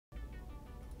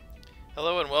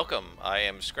Hello and welcome. I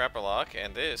am Scrapperlock,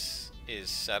 and this is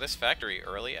Satisfactory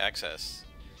Early Access.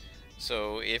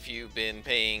 So, if you've been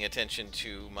paying attention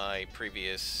to my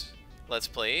previous Let's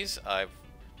Plays, I've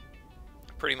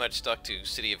pretty much stuck to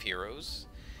City of Heroes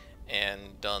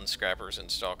and done Scrappers and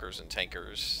Stalkers and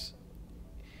Tankers.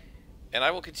 And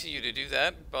I will continue to do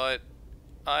that, but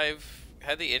I've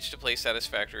had the itch to play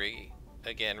Satisfactory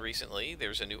again recently.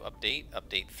 There's a new update,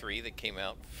 Update 3, that came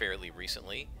out fairly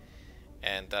recently.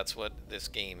 And that's what this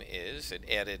game is. It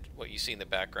added what you see in the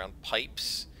background,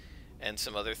 pipes and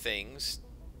some other things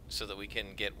so that we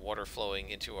can get water flowing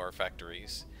into our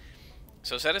factories.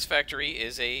 So Satisfactory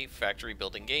is a factory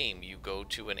building game. You go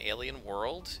to an alien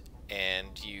world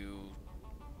and you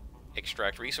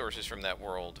extract resources from that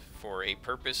world for a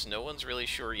purpose. No one's really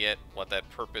sure yet what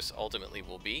that purpose ultimately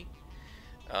will be,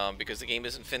 because the game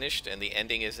isn't finished and the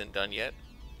ending isn't done yet.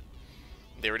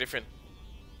 There are different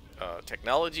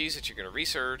technologies that you're going to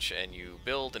research, and you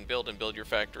build and build and build your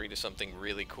factory to something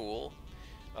really cool.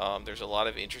 There's a lot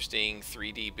of interesting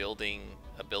 3D building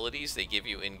abilities they give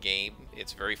you in-game.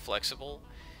 It's very flexible,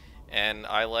 and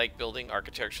I like building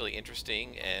architecturally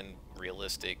interesting and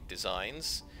realistic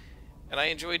designs, and I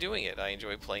enjoy doing it. I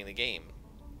enjoy playing the game.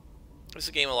 This is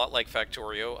a game a lot like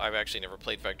Factorio. I've actually never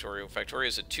played Factorio. Factorio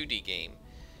is a 2D game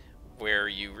where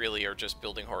you really are just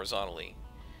building horizontally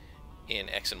in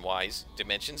X and Y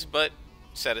dimensions, but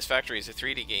Satisfactory is a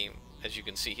 3D game. As you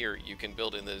can see here, you can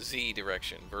build in the Z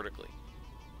direction vertically.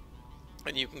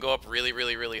 And you can go up really,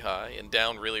 really, really high and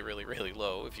down really, really, really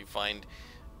low. If you find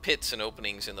pits and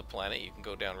openings in the planet, you can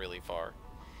go down really far.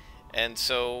 And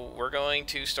so we're going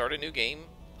to start a new game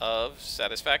of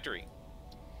Satisfactory.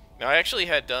 Now, I actually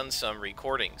had done some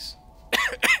recordings,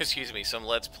 excuse me, some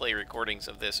Let's Play recordings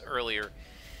of this earlier,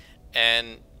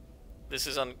 and this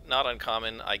is not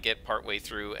uncommon. I get partway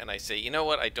through and I say, you know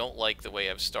what, I don't like the way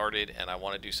I've started and I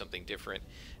want to do something different.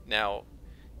 Now,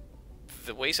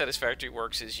 the way Satisfactory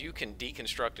works is you can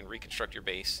deconstruct and reconstruct your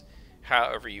base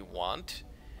however you want,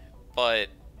 but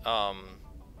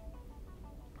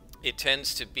it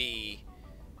tends to be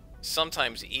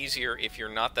sometimes easier if you're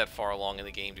not that far along in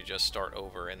the game to just start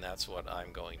over, and that's what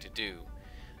I'm going to do.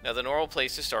 Now, the normal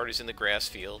place to start is in the grass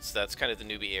fields. That's kind of the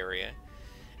newbie area.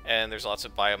 And there's lots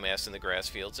of biomass in the grass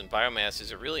fields, and biomass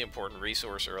is a really important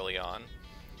resource early on.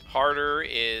 Harder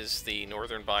is the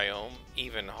northern biome.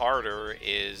 Even harder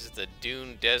is the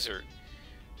dune desert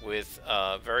with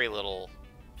very little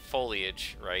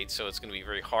foliage, right? So it's going to be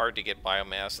very hard to get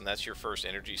biomass, and that's your first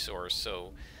energy source.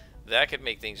 So that could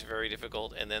make things very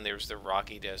difficult. And then there's the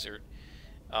rocky desert.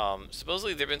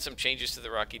 Supposedly there have been some changes to the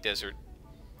rocky desert.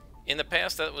 In the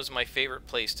past, that was my favorite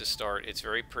place to start. It's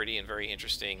very pretty and very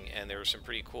interesting, and there were some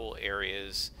pretty cool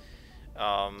areas.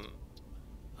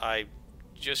 I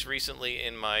just recently,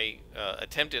 in my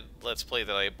attempted Let's Play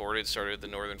that I aborted, started the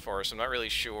Northern Forest. I'm not really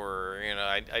sure, you know,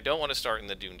 I don't want to start in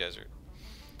the Dune Desert.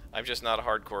 I'm just not a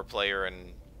hardcore player,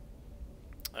 and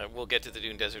we'll get to the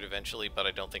Dune Desert eventually, but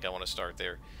I don't think I want to start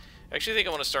there. I actually think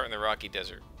I want to start in the Rocky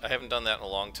Desert. I haven't done that in a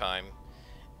long time,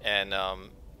 and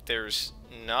there's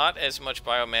not as much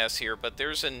biomass here, but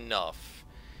there's enough.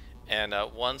 And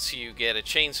once you get a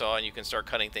chainsaw and you can start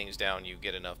cutting things down, you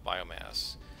get enough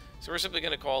biomass. So we're simply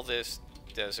going to call this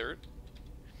desert.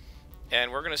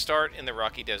 And we're going to start in the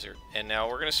Rocky Desert. And now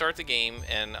we're going to start the game,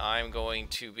 and I'm going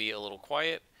to be a little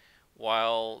quiet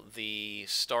while the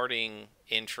starting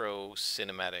intro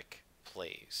cinematic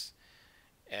plays.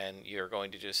 And you're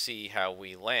going to just see how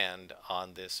we land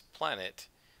on this planet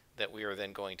that we are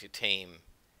then going to tame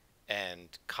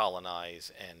and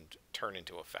colonize and turn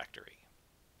into a factory.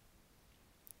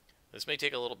 This may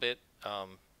take a little bit.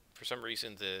 For some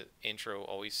reason, the intro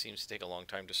always seems to take a long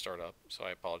time to start up, so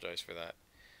I apologize for that.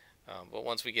 But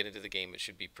once we get into the game, it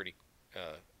should be pretty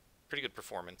good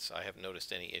performance. I haven't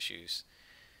noticed any issues.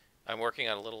 I'm working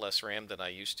on a little less RAM than I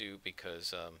used to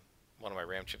because one of my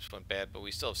RAM chips went bad, but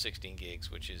we still have 16 gigs,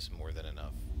 which is more than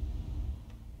enough.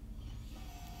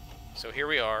 So here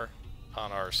we are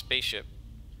on our spaceship,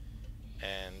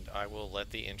 and I will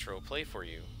let the intro play for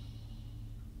you.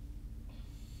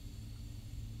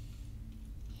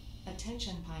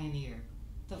 Attention Pioneer.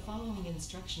 The following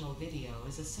instructional video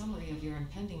is a summary of your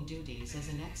impending duties as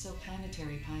an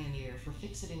exoplanetary pioneer for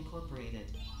Fixit Incorporated.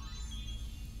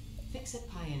 Fixit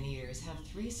Pioneers have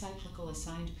 3 cyclical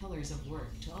assigned pillars of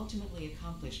work to ultimately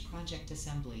accomplish project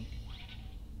assembly.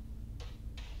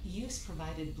 Use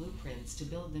provided blueprints to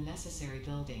build the necessary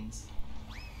buildings.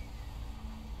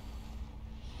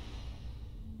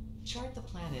 Chart the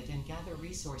planet and gather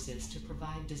resources to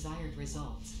provide desired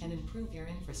results and improve your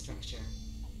infrastructure.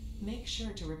 Make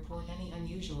sure to report any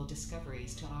unusual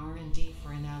discoveries to R&D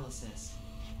for analysis.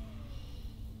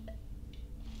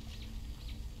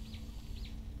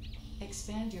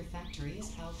 Expand your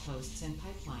factories, outposts, and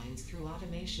pipelines through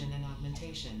automation and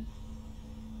augmentation.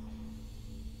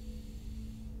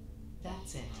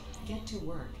 That's it. Get to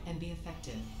work and be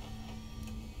effective.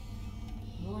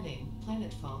 Warning,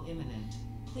 planetfall imminent.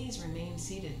 Please remain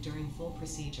seated during full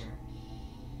procedure.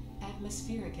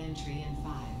 Atmospheric entry in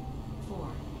 5, 4,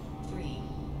 3,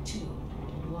 2,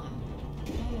 1.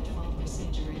 Planetfall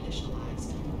procedure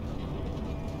initialized.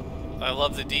 I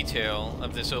love the detail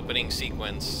of this opening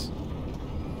sequence.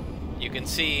 You can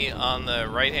see on the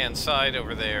right-hand side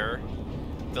over there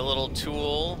the little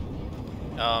tool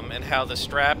and how the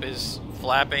strap is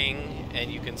flapping,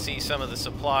 and you can see some of the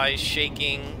supplies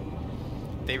shaking.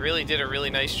 They really did a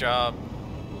really nice job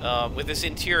with this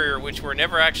interior, which we're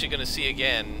never actually going to see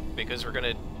again because we're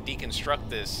going to deconstruct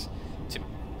this to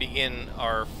begin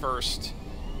our first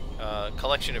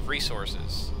collection of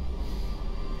resources.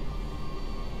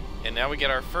 And now we get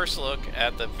our first look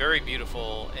at the very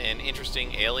beautiful and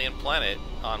interesting alien planet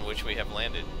on which we have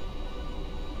landed.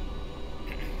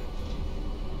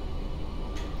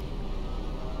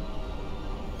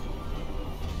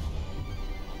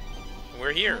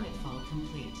 We're here. Planetfall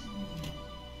complete.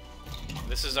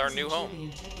 This is our new Ensure home. The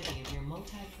integrity of your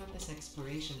multi-purpose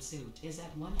exploration suit is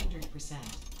at 100%.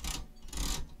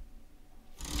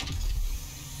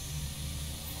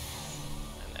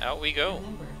 And out we go.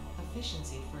 Remember,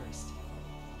 efficiency first.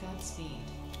 Godspeed.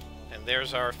 And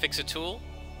there's our fix-it tool.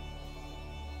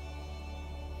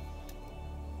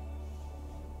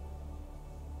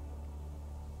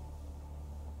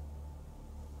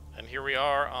 And here we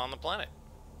are on the planet.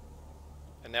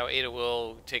 And now Ada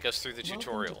will take us through the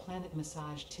tutorial. Welcome to Planet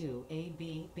Massage 2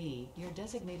 ABB, your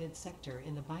designated sector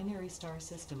in the binary star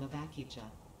system of Akija.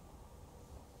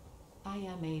 I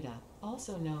am Ada,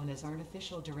 also known as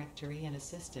Artificial Directory and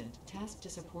Assistant, tasked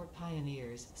to support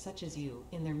pioneers, such as you,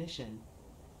 in their mission.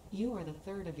 You are the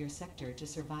third of your sector to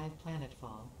survive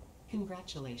planetfall.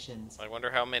 Congratulations. I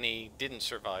wonder how many didn't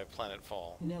survive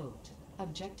planetfall. Note: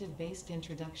 objective-based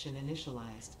introduction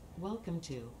initialized. Welcome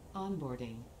to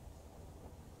onboarding.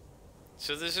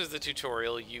 So this is the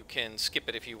tutorial. You can skip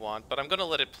it if you want, but I'm going to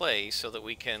let it play so that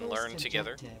we can learn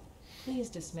together. Please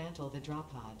dismantle the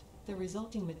drop pod. The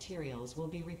resulting materials will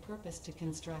be repurposed to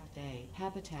construct a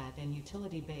habitat and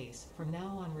utility base, from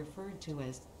now on referred to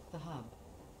as the hub.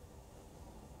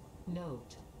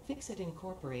 Note: Fix-It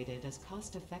Incorporated is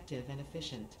cost-effective and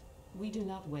efficient. We do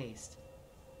not waste.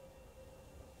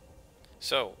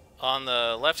 So, on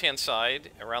the left-hand side,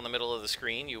 around the middle of the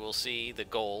screen, you will see the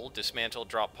goal, Dismantle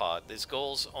Drop Pod. These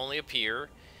goals only appear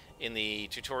in the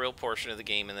tutorial portion of the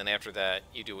game, and then after that,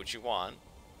 you do what you want.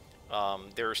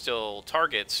 There are still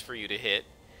targets for you to hit,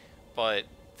 but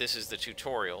this is the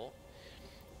tutorial.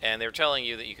 And they're telling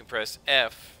you that you can press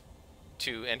F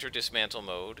to enter dismantle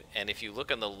mode, and if you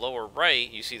look on the lower right,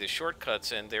 you see the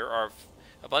shortcuts, and there are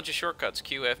a bunch of shortcuts,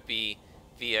 Q, F, B,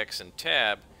 VX, and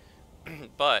Tab,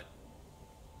 but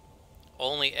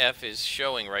only F is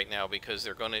showing right now because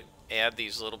they're going to add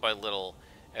these little by little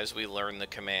as we learn the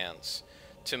commands.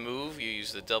 To move, you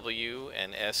use the W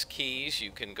and S keys. You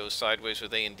can go sideways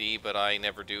with A and D, but I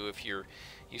never do. If you're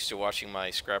used to watching my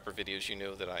Scrapper videos, you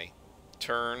know that I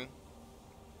turn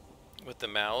with the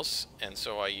mouse, and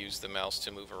so I use the mouse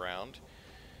to move around.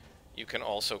 You can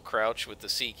also crouch with the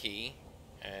C key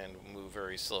and move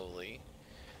very slowly.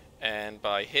 And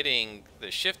by hitting the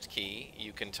Shift key,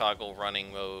 you can toggle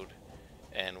running mode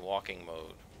and walking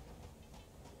mode.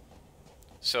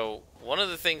 So one of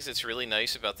the things that's really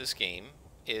nice about this game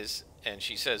is, and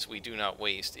she says we do not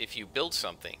waste, if you build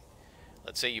something,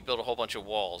 let's say you build a whole bunch of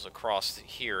walls across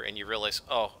here and you realize,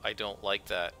 oh, I don't like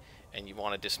that, and you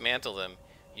want to dismantle them,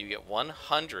 you get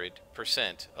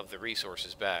 100% of the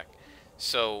resources back.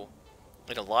 So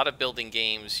in a lot of building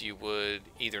games, you would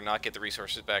either not get the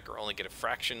resources back or only get a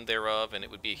fraction thereof, and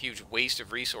it would be a huge waste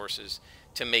of resources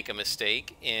to make a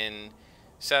mistake. In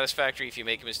Satisfactory, if you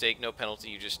make a mistake, no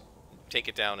penalty, you just take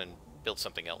it down and build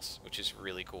something else, which is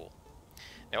really cool.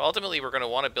 Now ultimately we're going to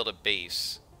want to build a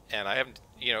base, and we're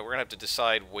going to have to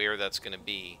decide where that's going to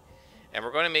be. And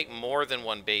we're going to make more than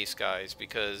one base, guys,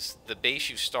 because the base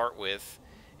you start with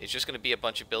is just going to be a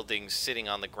bunch of buildings sitting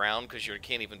on the ground because you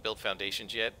can't even build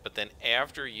foundations yet. But then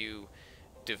after you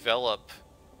develop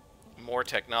more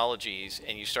technologies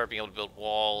and you start being able to build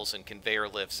walls and conveyor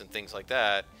lifts and things like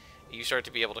that, you start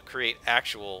to be able to create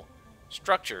actual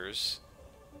structures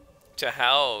to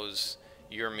house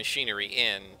your machinery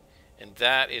in, and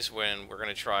that is when we're going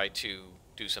to try to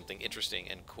do something interesting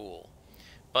and cool.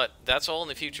 But that's all in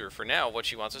the future. For now, what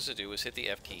she wants us to do is hit the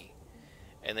F key,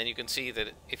 and then you can see that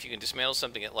if you can dismantle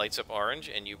something, it lights up orange,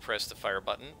 and you press the fire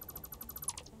button,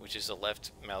 which is the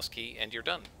left mouse key, and you're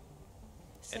done.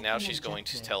 And now she's going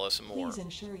to tell us more. Please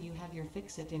ensure you have your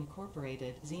Fix-It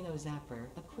Incorporated Xeno Zapper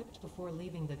equipped before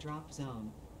leaving the drop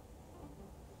zone.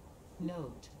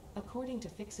 Note: according to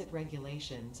Fix-It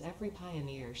regulations, every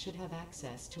Pioneer should have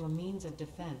access to a means of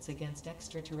defense against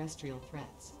extraterrestrial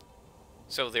threats.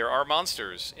 So there are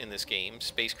monsters in this game,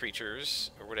 space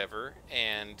creatures or whatever,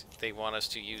 and they want us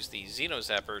to use the Xeno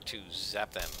Zapper to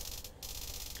zap them.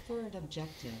 Third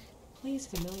objective: please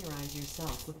familiarize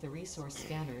yourself with the resource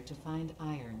scanner to find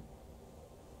iron.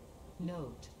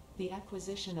 Note: the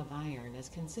acquisition of iron is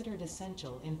considered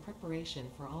essential in preparation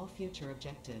for all future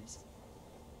objectives.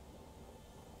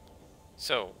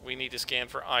 So we need to scan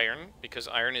for iron, because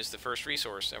iron is the first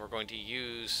resource, and we're going to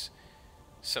use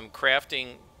some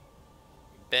crafting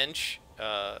bench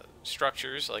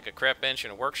structures, like a craft bench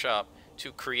and a workshop,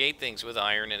 to create things with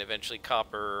iron and eventually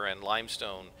copper and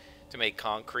limestone to make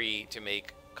concrete, to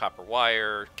make copper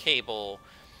wire, cable,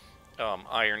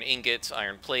 iron ingots,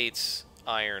 iron plates,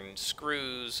 iron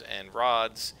screws and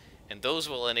rods, and those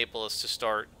will enable us to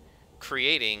start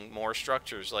creating more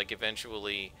structures, like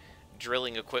eventually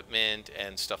drilling equipment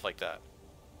and stuff like that.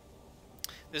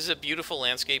 This is a beautiful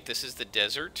landscape. This is the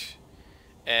desert,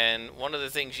 and one of the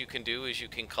things you can do is you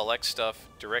can collect stuff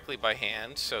directly by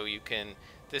hand. So you can,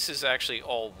 this is actually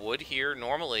all wood here.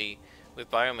 Normally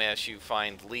with biomass you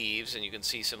find leaves, and you can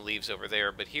see some leaves over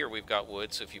there, but here we've got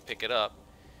wood, so if you pick it up,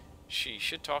 she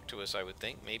should talk to us, I would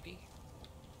think, maybe.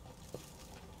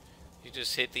 You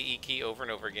just hit the E key over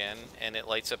and over again, and it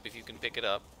lights up if you can pick it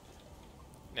up.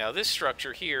 Now this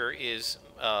structure here is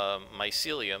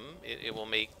mycelium. It will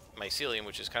make mycelium,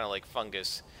 which is kind of like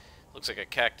fungus. Looks like a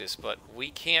cactus, but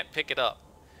we can't pick it up.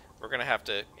 We're going to have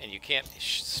to, and you can't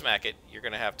smack it, you're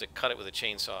going to have to cut it with a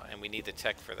chainsaw, and we need the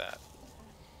tech for that.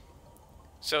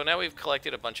 So now we've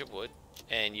collected a bunch of wood,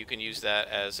 and you can use that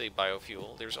as a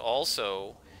biofuel. There's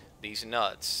also these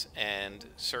nuts and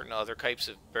certain other types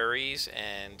of berries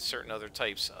and certain other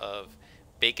types of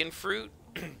bacon fruit,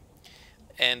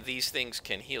 and these things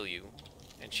can heal you,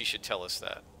 and she should tell us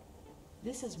that.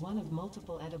 This is one of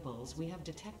multiple edibles we have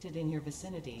detected in your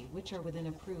vicinity, which are within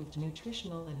approved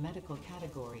nutritional and medical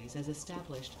categories as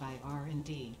established by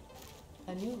R&D.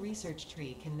 A new research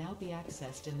tree can now be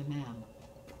accessed in the MAM.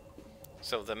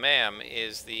 So the MAM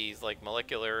is the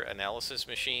molecular analysis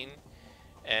machine,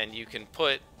 and you can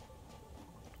put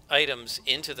items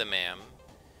into the MAM,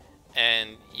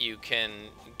 and you can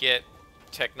get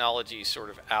technology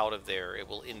sort of out of there. It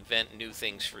will invent new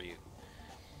things for you.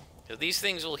 So these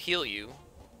things will heal you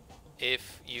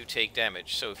if you take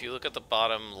damage. So if you look at the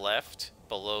bottom left,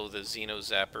 below the Xeno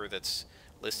Zapper that's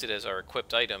listed as our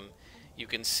equipped item, you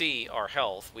can see our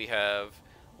health. We have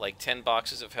like 10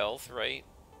 boxes of health, right?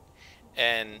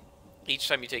 And each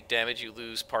time you take damage, you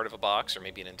lose part of a box, or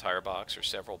maybe an entire box, or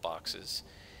several boxes.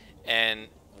 And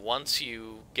once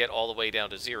you get all the way down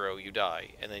to 0, you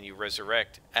die, and then you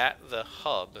resurrect at the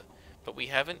hub. But we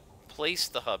haven't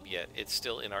placed the hub yet. It's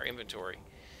still in our inventory.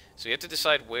 So you have to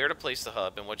decide where to place the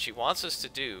hub, and what she wants us to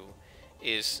do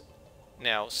is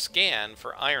now scan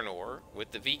for iron ore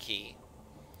with the V key,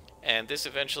 and this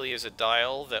eventually is a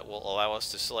dial that will allow us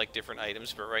to select different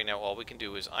items, but right now all we can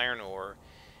do is iron ore,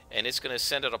 and it's going to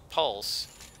send out a pulse,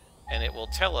 and it will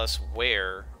tell us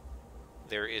where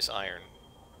there is iron.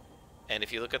 And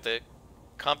if you look at the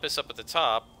compass up at the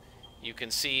top, you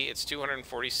can see it's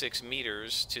 246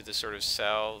 meters to the sort of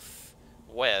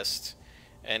southwest.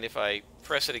 And if I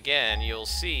press it again, you'll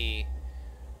see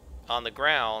on the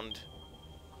ground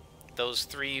those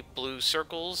 3 blue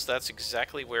circles. That's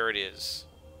exactly where it is.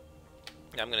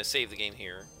 Now I'm going to save the game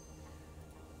here,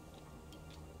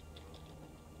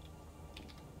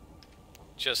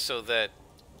 just so that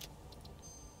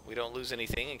we don't lose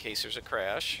anything in case there's a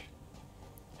crash.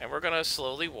 And we're going to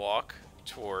slowly walk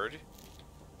toward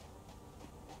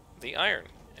the iron,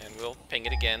 and we'll ping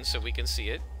it again so we can see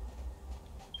it.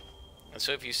 And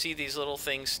so if you see these little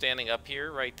things standing up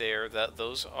here, right there,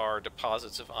 those are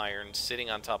deposits of iron sitting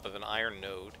on top of an iron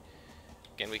node.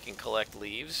 Again, we can collect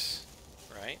leaves,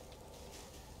 right?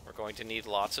 We're going to need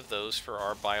lots of those for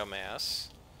our biomass.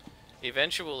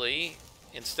 Eventually,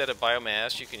 instead of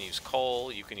biomass, you can use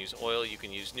coal, you can use oil, you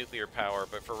can use nuclear power,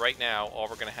 but for right now, all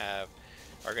we're going to have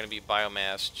are going to be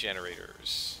biomass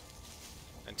generators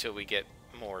until we get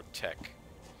more tech.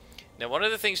 Now, one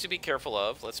of the things to be careful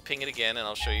of, let's ping it again, and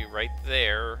I'll show you right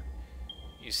there.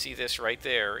 You see this right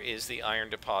there is the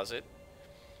iron deposit.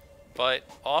 But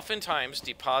oftentimes,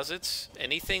 deposits,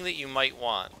 anything that you might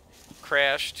want,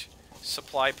 crashed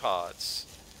supply pods,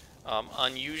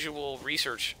 unusual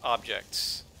research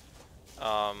objects,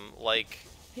 like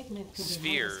Pigment could spheres,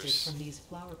 be harvested from these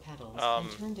flower petals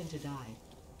and turned into dye.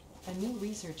 A new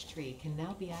research tree can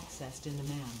now be accessed in the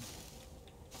MAM.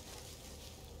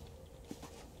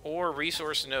 Or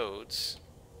resource nodes.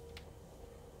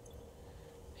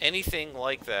 Anything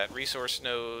like that, resource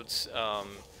nodes,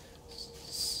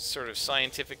 sort of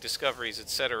scientific discoveries,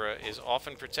 etc., is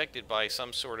often protected by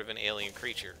some sort of an alien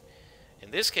creature. In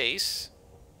this case,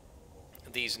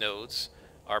 these nodes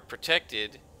are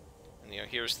protected, and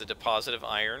here's the deposit of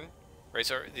iron, right?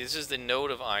 So this is the node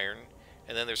of iron,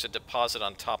 and then there's a deposit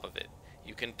on top of it.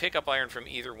 You can pick up iron from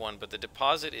either one, but the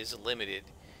deposit is limited.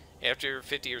 After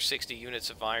 50 or 60 units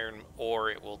of iron, or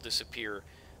it will disappear.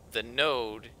 The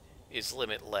node is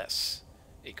limitless.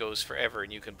 It goes forever,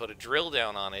 and you can put a drill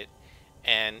down on it,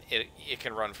 and it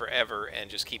can run forever and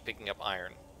just keep picking up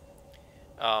iron.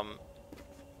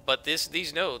 But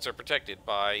these nodes are protected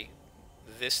by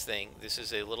this thing. This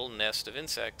is a little nest of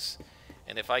insects,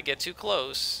 and if I get too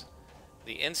close,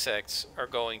 the insects are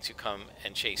going to come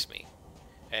and chase me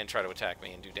and try to attack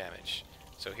me and do damage.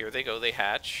 So here they go, they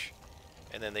hatch,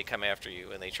 and then they come after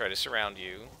you, and they try to surround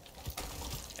you.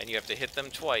 And you have to hit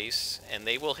them twice, and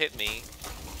they will hit me,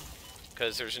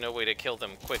 because there's no way to kill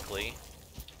them quickly.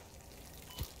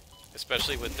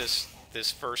 Especially with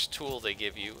this first tool they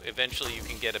give you. Eventually you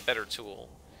can get a better tool.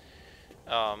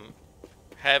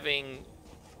 Having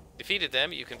defeated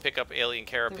them, you can pick up alien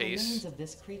carapace, Of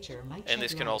this creature might and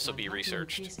this can also be help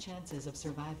researched. increase chances of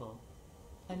survival.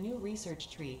 A new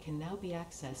research tree can now be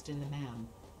accessed in the MAM.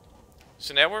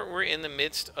 So now we're in the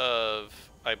midst of,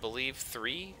 I believe,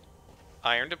 3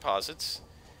 iron deposits,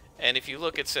 and if you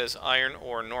look, it says iron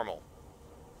or normal.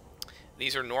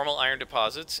 These are normal iron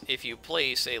deposits. If you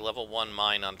place a level 1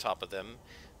 mine on top of them,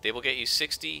 they will get you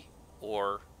 60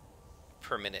 ore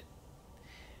per minute.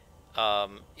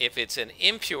 If it's an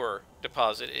impure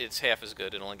deposit, it's half as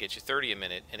good. It'll only get you 30 a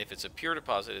minute, and if it's a pure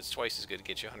deposit, it's twice as good. It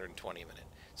gets you 120 a minute.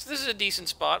 So this is a decent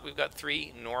spot. We've got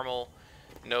 3 normal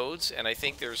nodes, and I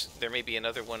think there may be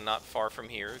another one not far from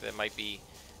here that might be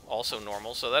also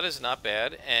normal, so that is not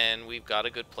bad, and we've got a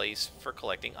good place for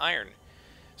collecting iron.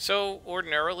 So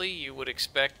ordinarily you would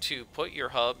expect to put your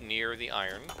hub near the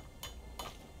iron,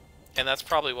 and that's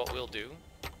probably what we'll do.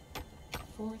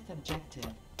 4th objective,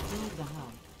 build the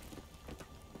hub.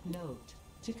 Note,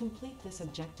 to complete this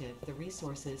objective, the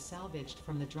resources salvaged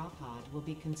from the drop pod will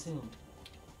be consumed.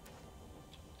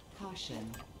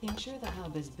 Caution, ensure the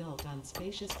hub is built on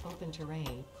spacious open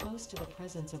terrain close to the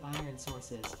presence of iron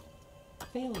sources.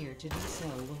 Failure to do so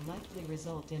will likely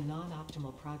result in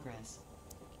non-optimal progress.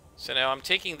 So now I'm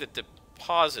taking the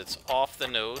deposits off the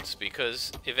nodes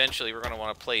because eventually we're going to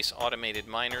want to place automated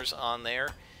miners on there,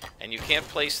 and you can't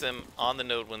place them on the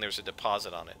node when there's a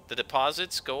deposit on it. The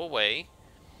deposits go away,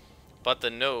 but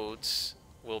the nodes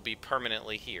will be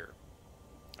permanently here.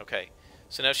 Okay,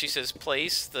 so now she says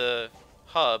place the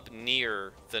hub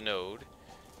near the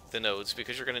nodes,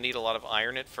 because you're going to need a lot of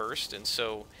iron at first, and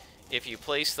so if you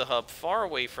place the hub far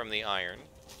away from the iron,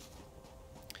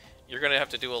 you're going to have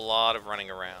to do a lot of running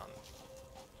around.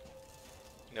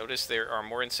 Notice there are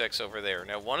more insects over there.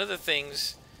 Now, one of the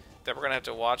things that we're going to have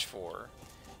to watch for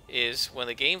is when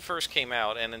the game first came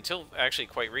out, and until actually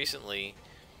quite recently,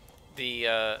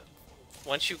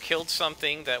 once you killed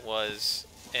something that was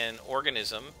an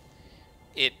organism,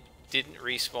 it didn't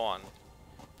respawn.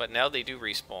 But now they do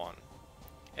respawn.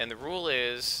 And the rule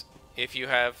is, if you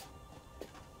have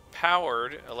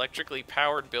electrically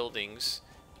powered buildings,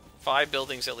 5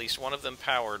 buildings, at least one of them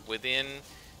powered, within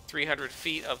 300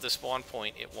 feet of the spawn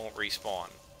point, it won't respawn.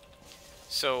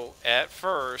 So at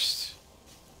first,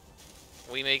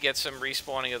 we may get some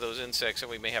respawning of those insects, and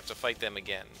we may have to fight them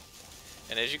again.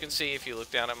 And as you can see, if you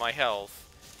look down at my health,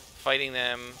 fighting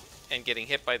them and getting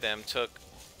hit by them took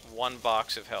 1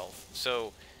 box of health.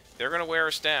 So they're going to wear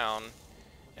us down,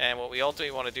 and what we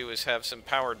ultimately want to do is have some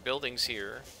powered buildings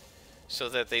here so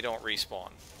that they don't respawn.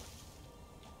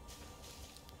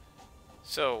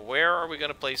 So where are we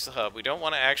going to place the hub? We don't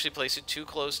want to actually place it too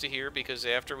close to here, because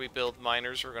after we build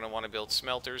miners, we're going to want to build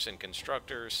smelters and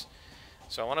constructors.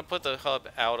 So I want to put the hub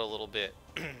out a little bit.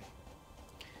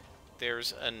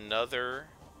 There's another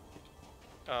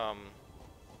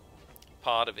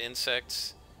pod of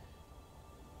insects,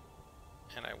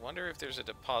 and I wonder if there's a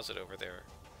deposit over there.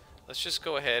 Let's just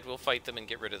go ahead, we'll fight them and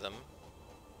get rid of them.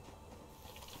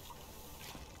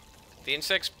 The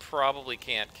insects probably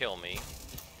can't kill me.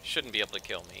 Shouldn't be able to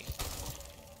kill me.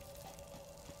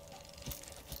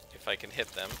 If I can hit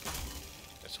them.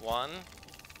 There's 1.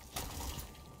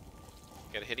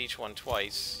 Gotta hit each one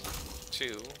twice.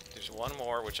 2. There's 1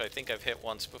 more, which I think I've hit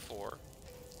once before.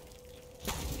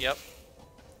 Yep.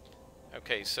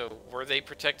 Okay, so were they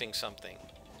protecting something?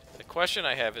 The question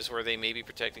I have is, were they maybe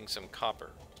protecting some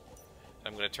copper? I'm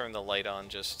I'm going to turn the light on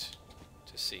just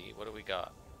to see. What do we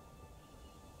got?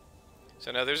 So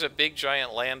now there's a big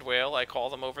giant land whale, I call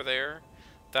them over there.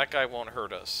 That guy won't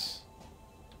hurt us.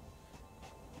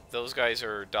 Those guys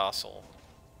are docile.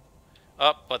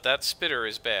 But that spitter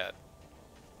is bad.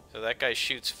 So that guy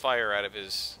shoots fire out of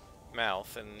his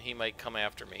mouth, and he might come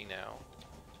after me now.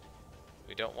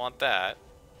 We don't want that.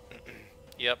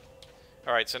 Yep.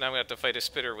 Alright, so now I'm going to have to fight a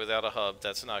spitter without a hub.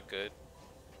 That's not good.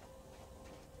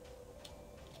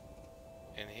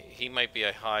 And he might be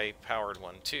a high-powered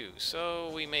one, too. So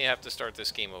we may have to start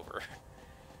this game over.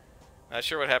 Not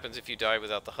sure what happens if you die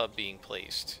without the hub being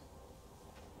placed.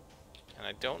 And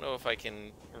I don't know if I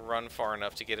can run far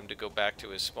enough to get him to go back to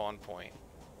his spawn point.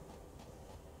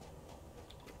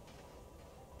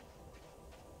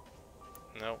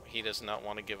 No, he does not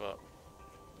want to give up.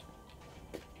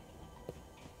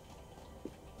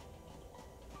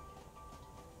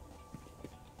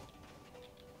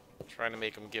 Trying to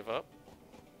make him give up.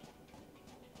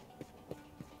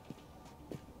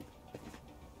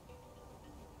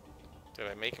 Did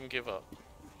I make him give up?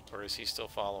 Or is he still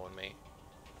following me?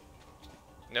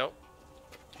 Nope.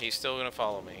 He's still going to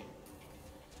follow me.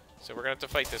 So we're going to have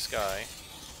to fight this guy.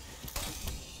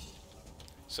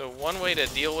 So one way to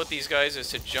deal with these guys is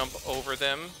to jump over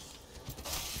them.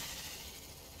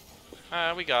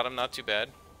 We got him. Not too bad.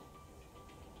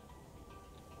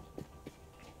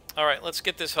 Alright, let's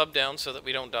get this hub down so that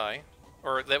we don't die.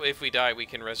 Or that if we die, we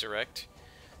can resurrect.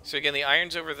 So again, the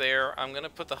iron's over there. I'm going to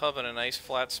put the hub in a nice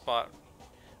flat spot.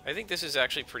 I think this is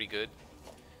actually pretty good.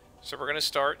 So we're going to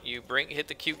start. You hit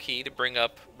the Q key to bring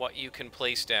up what you can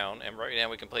place down. And right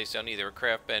now we can place down either a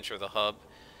craft bench or the hub.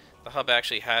 The hub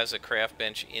actually has a craft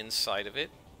bench inside of it.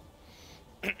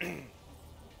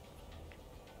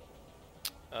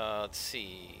 Let's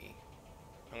see.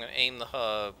 I'm going to aim the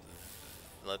hub.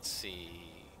 Let's see.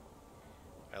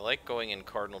 I like going in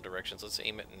cardinal directions. Let's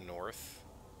aim it north.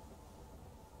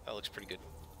 That looks pretty good.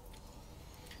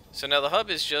 So now the hub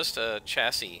is just a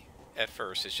chassis at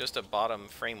first. It's just a bottom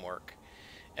framework.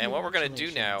 And what we're going to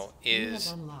do now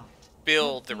is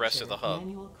build the rest of the hub.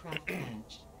 Manual craft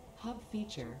bench. Hub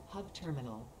feature, hub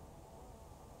terminal.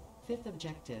 Fifth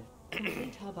objective,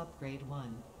 complete hub upgrade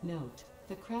 1. Note,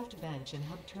 the craft bench and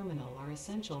hub terminal are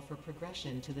essential for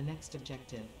progression to the next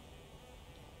objective.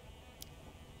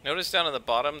 Notice down at the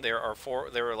bottom there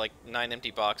are like 9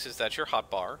 empty boxes. That's your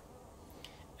hotbar.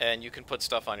 And you can put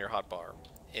stuff on your hotbar.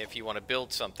 If you want to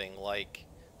build something like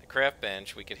the craft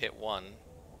bench, we could hit 1.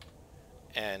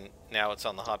 And now it's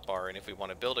on the hotbar. And if we want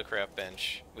to build a craft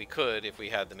bench, we could if we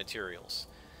had the materials.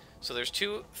 So there's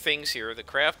 2 things here. The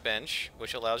craft bench,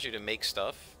 which allows you to make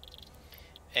stuff.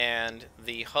 And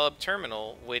the hub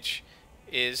terminal, which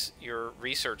is your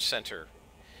research center.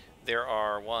 There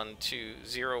are 1, 2,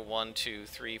 0, 1, 2,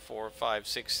 3, 4, 5,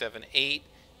 6, 7, 8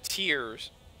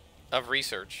 tiers of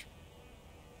research.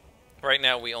 Right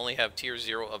now we only have tier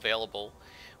 0 available.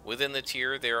 Within the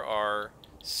tier there are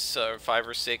 5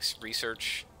 or 6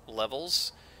 research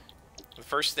levels. The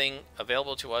first thing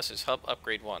available to us is Hub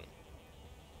Upgrade 1.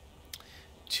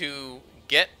 To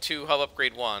get to Hub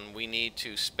Upgrade 1, we need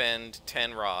to spend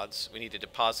 10 rods. We need to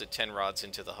deposit 10 rods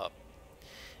into the hub.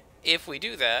 If we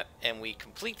do that, and we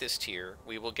complete this tier,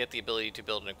 we will get the ability to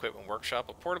build an equipment workshop,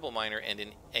 a portable miner,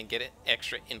 and get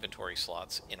extra inventory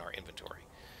slots in our inventory.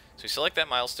 So we select that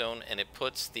milestone, and it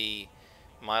puts the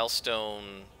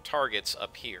milestone targets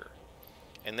up here.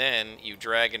 And then you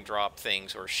drag and drop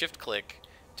things, or shift-click,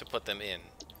 to put them in.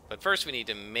 But first we need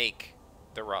to make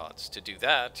the rods. To do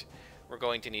that, we're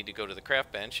going to need to go to the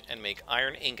craft bench and make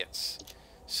iron ingots.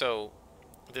 So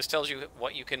this tells you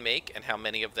what you can make and how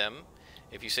many of them.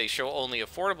 If you say show only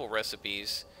affordable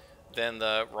recipes, then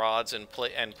the rods and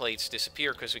plates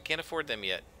disappear because we can't afford them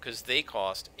yet because they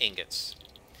cost ingots.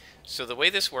 So the way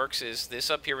this works is this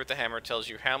up here with the hammer tells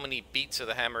you how many beats of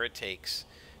the hammer it takes,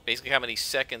 basically how many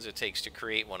seconds it takes to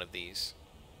create one of these.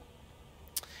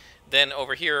 Then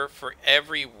over here, for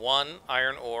every 1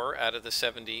 iron ore out of the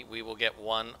 70, we will get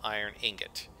 1 iron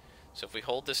ingot. So if we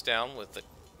hold this down with the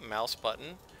mouse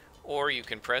button, or you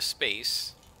can press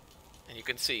space, and you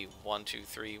can see 1, 2,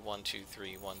 3, 1, 2,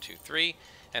 3, 1, 2, 3.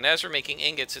 And as we're making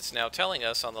ingots, it's now telling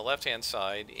us on the left-hand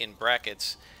side in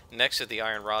brackets next to the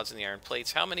iron rods and the iron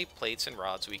plates how many plates and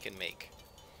rods we can make.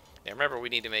 Now remember, we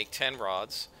need to make 10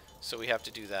 rods, so we have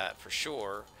to do that for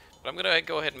sure. But I'm going to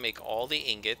go ahead and make all the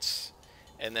ingots,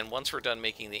 and then once we're done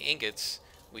making the ingots,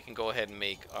 we can go ahead and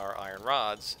make our iron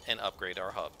rods and upgrade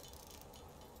our hub.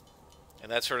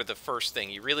 And that's sort of the first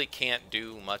thing. You really can't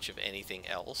do much of anything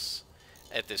else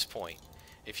at this point.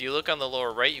 If you look on the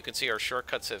lower right, you can see our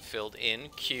shortcuts have filled in.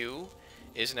 Q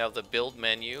is now the build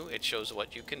menu. It shows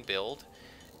what you can build.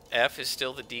 F is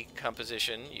still the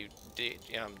decomposition. You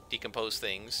decompose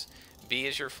things. B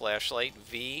is your flashlight.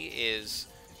 V is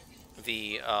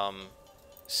the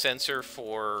sensor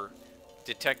for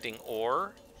detecting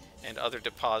ore and other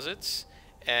deposits.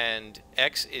 And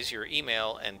X is your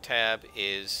email, and tab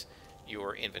is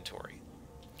your inventory.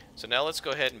 So now let's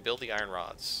go ahead and build the iron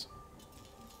rods.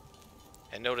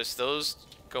 And notice those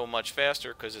go much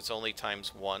faster because it's only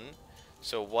times 1.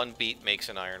 So 1 beat makes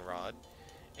an iron rod.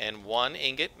 And 1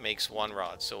 ingot makes 1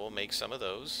 rod. So we'll make some of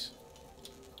those.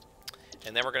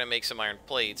 And then we're going to make some iron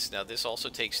plates. Now this also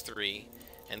takes 3.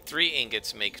 And 3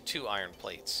 ingots make 2 iron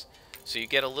plates. So you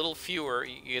get a little fewer,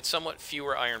 you get somewhat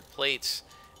fewer iron plates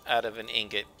out of an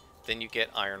ingot than you get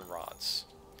iron rods.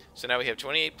 So now we have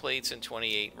 28 plates and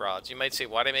 28 rods. You might say,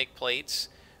 why did I make plates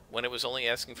when it was only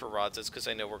asking for rods? That's because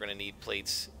I know we're going to need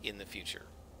plates in the future.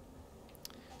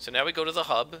 So now we go to the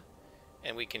hub,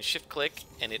 and we can shift click,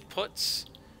 and it puts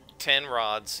 10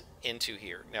 rods into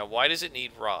here. Now why does it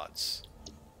need rods?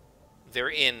 They're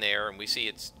in there, and we see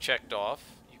it's checked off.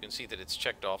 You can see that it's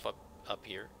checked off up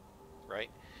here, right?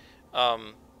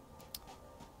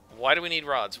 Why do we need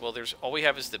rods? Well, all we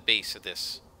have is the base of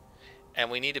this, and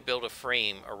we need to build a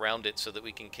frame around it so that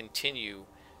we can continue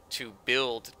to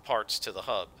build parts to the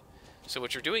hub. So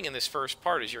what you're doing in this first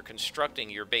part is you're constructing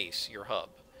your base, your hub,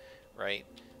 right?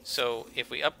 So if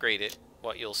we upgrade it,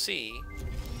 what you'll see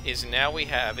is now we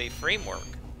have a framework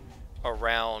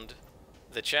around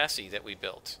the chassis that we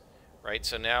built, right?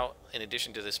 So now, in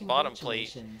addition to this bottom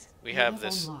plate, we have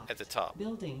this at the top.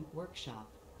 Building workshop,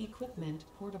 equipment,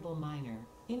 portable miner,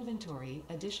 inventory,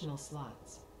 additional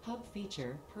slots, hub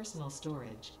feature, personal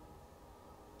storage.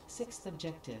 6th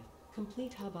objective,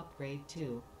 complete hub upgrade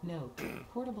 2. Note,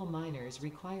 portable miners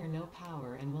require no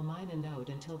power and will mine a node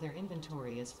until their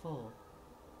inventory is full.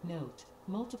 Note,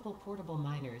 multiple portable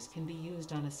miners can be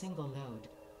used on a single node.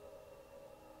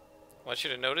 I want you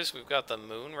to notice we've got the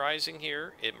moon rising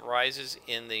here. It rises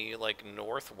in the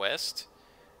northwest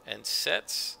and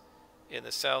sets in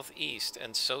the southeast,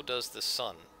 and so does the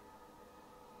sun.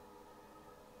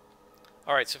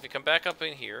 Alright, so if we come back up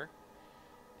in here,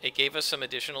 it gave us some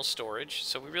additional storage.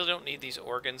 So we really don't need these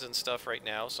organs and stuff right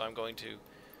now, so I'm going to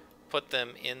put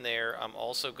them in there. I'm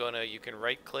also going to, you can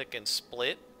right click and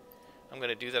split. I'm going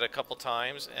to do that a couple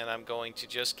times, and I'm going to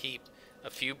just keep a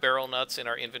few barrel nuts in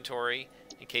our inventory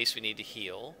in case we need to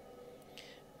heal.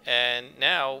 And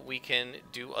now we can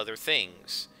do other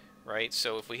things, right?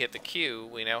 So if we hit the Q,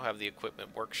 we now have the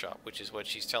equipment workshop, which is what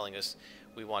she's telling us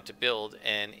we want to build.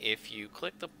 And if you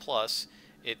click the plus,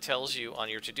 it tells you on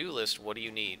your to-do list, what do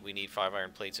you need? We need 5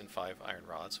 iron plates and 5 iron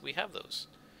rods. We have those.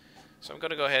 So I'm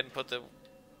going to go ahead and put the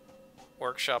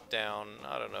workshop down,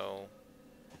 I don't know,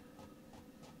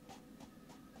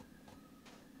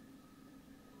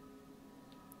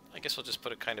 I guess we'll just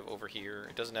put it kind of over here.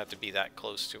 It doesn't have to be that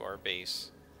close to our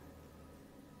base.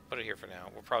 Put it here for now.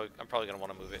 I'm probably going to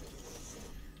want to move it.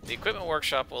 The equipment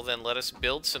workshop will then let us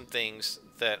build some things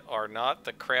that are not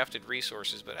the crafted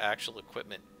resources, but actual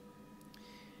equipment.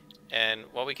 And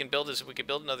what we can build is we could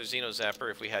build another Xeno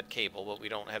Zapper if we had cable, but we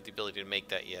don't have the ability to make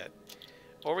that yet.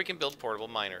 Or we can build portable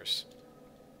miners.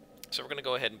 So we're going to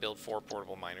go ahead and build 4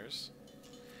 portable miners.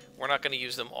 We're not going to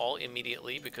use them all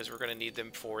immediately because we're going to need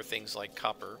them for things like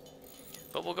copper.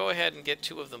 But we'll go ahead and get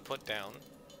 2 of them put down.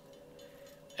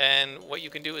 And what you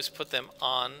can do is put them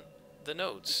on the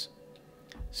nodes.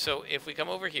 So if we come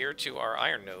over here to our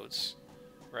iron nodes,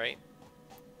 right,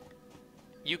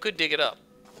 you could dig it up.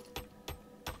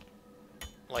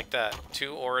 Like that,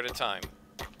 2 ore at a time,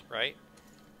 right?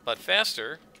 But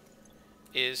faster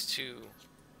is to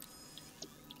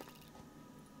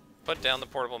put down the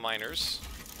portable miners.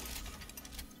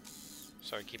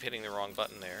 Sorry, I keep hitting the wrong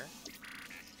button there.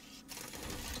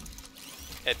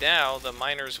 And now the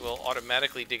miners will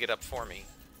automatically dig it up for me.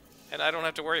 And I don't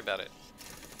have to worry about it.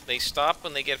 They stop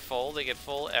when they get full. They get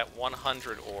full at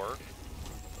 100 ore.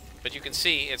 But you can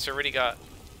see it's already got...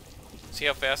 See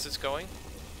how fast it's going?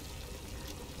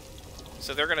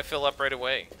 So they're going to fill up right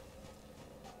away.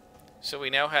 So we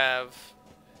now have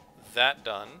that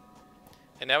done.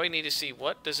 And now we need to see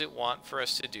what does it want for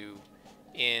us to do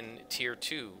in Tier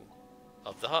 2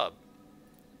 of the hub.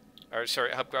 Or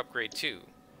sorry, Hub Upgrade 2.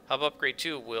 Hub Upgrade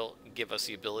 2 will give us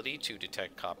the ability to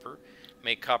detect copper,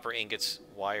 make copper ingots,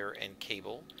 wire, and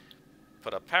cable,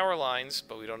 put up power lines,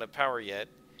 but we don't have power yet,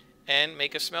 and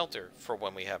make a smelter for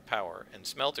when we have power. And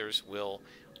smelters will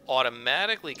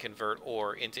automatically convert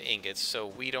ore into ingots, so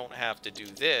we don't have to do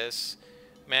this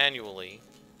manually.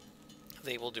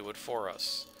 They will do it for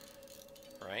us,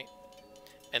 right?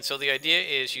 And so the idea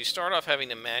is you start off having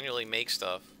to manually make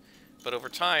stuff, but over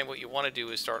time what you want to do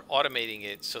is start automating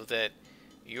it so that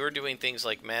You're doing things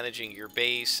like managing your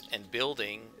base and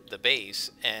building the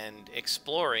base and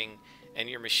exploring, and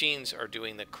your machines are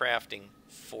doing the crafting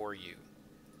for you.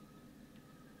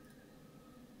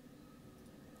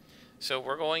 So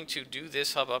we're going to do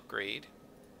this hub upgrade,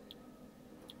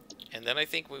 and then I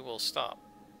think we will stop.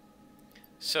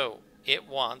 So it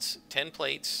wants 10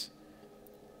 plates,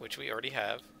 which we already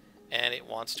have, and it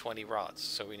wants 20 rods,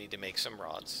 so we need to make some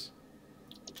rods.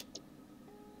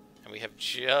 And we have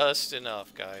just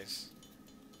enough, guys,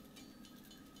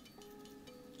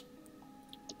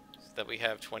 so that we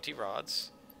have 20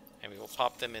 rods, and we will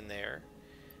pop them in there.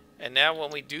 And now when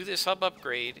we do this hub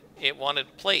upgrade, it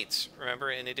wanted plates,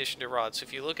 remember, in addition to rods. So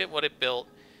if you look at what it built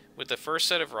with the first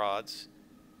set of rods,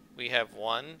 we have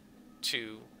 1,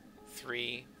 2,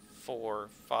 3, 4,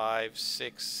 5,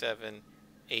 6, 7,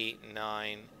 8,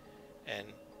 9, and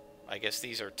I guess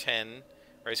these are 10,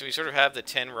 right? So we sort of have the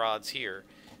 10 rods here.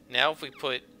 Now if we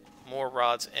put more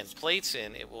rods and plates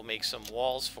in, it will make some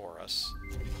walls for us,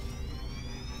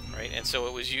 right? And so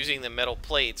it was using the metal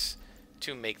plates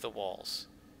to make the walls.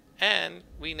 And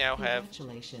we now have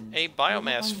a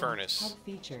biomass furnace. Hub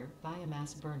feature,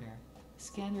 biomass burner.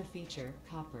 Scanner feature,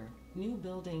 copper. New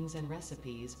buildings and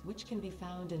recipes, which can be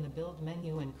found in the build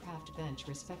menu and craft bench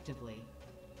respectively.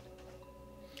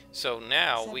 So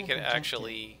now we can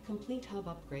actually... Complete hub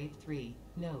upgrade 3.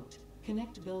 Note.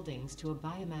 Connect buildings to a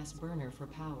biomass burner for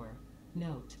power.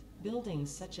 Note. Buildings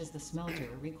such as the smelter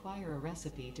require a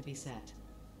recipe to be set.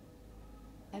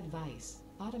 Advice.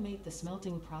 Automate the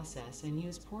smelting process and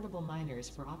use portable miners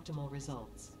for optimal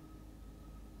results.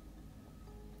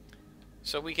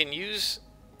 So we can use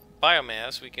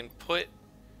biomass, we can put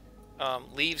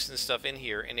leaves and stuff in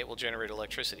here, and it will generate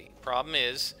electricity. Problem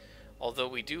is, although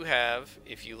we do have,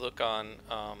 if you look on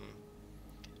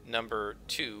number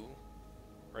 2,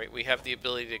 right, we have the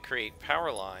ability to create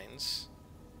power lines,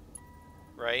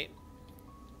 right?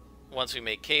 Once we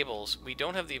make cables, we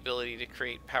don't have the ability to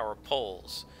create power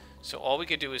poles. So all we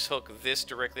could do is hook this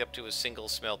directly up to a single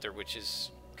smelter, which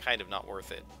is kind of not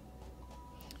worth it.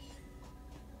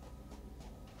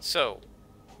 So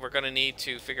we're going to need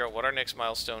to figure out what our next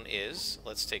milestone is.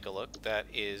 Let's take a look. That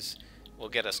is, will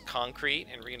get us concrete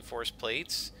and reinforced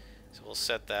plates. So we'll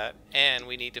set that. And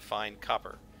we need to find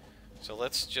copper. So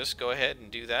let's just go ahead and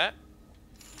do that.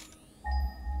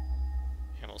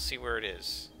 And we'll see where it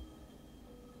is.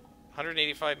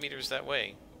 185 meters that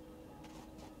way.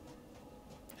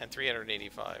 And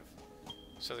 385.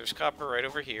 So there's copper right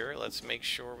over here. Let's make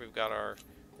sure we've got our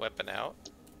weapon out.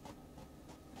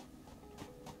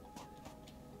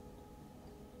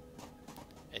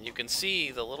 And you can see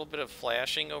the little bit of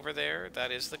flashing over there.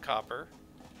 That is the copper.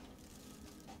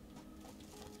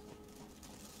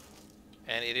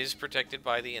 And it is protected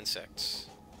by the insects.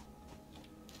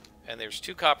 And there's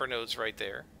 2 copper nodes right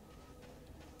there,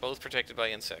 both protected by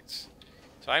insects.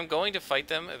 So I'm going to fight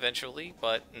them eventually,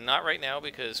 but not right now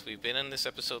because we've been in this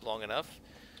episode long enough.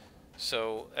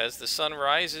 So as the sun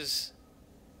rises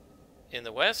in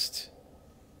the west,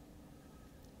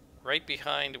 right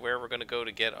behind where we're going to go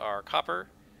to get our copper,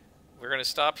 we're going to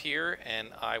stop here, and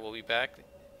I will be back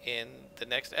in the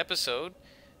next episode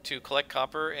to collect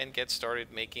copper and get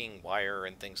started making wire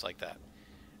and things like that.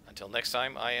 Until next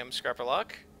time, I am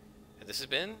Scrapperlock, and this has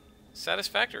been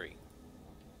Satisfactory.